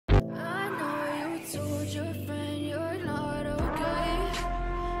told your friend you're not okay?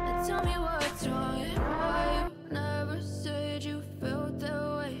 And tell me what's wrong and why you never said you felt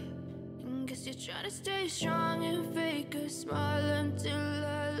that way. And guess you're trying to stay strong and fake a smile until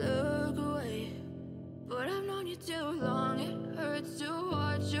I look away. But I've known you too long, it hurts to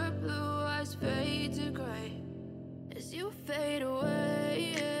watch your blue eyes fade to gray as you fade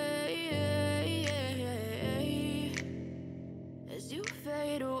away, as you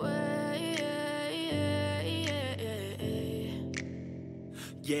fade away.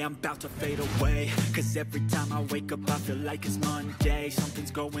 Yeah, I'm about to fade away, cause every time I wake up I feel like it's Monday.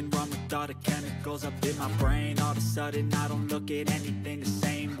 Something's going wrong with all the chemicals up in my brain. All of a sudden I don't look at anything the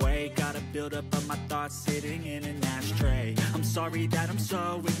same way. Gotta build up of my thoughts sitting in an ashtray. I'm sorry that I'm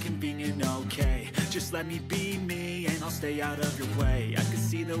so inconvenient, okay? Just let me be me and I'll stay out of your way. I can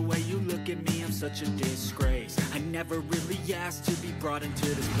see the way you look at me, I'm such a disgrace. I never really asked to be brought into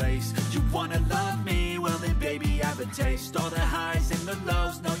this place. You wanna love me? Well then baby have a taste. All the highs and the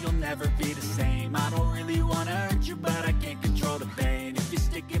lows, no you'll never be the same. I don't really wanna hurt you but I can't control the pain. If you're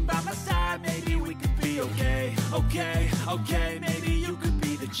sticking by my side maybe we could be okay. Okay, maybe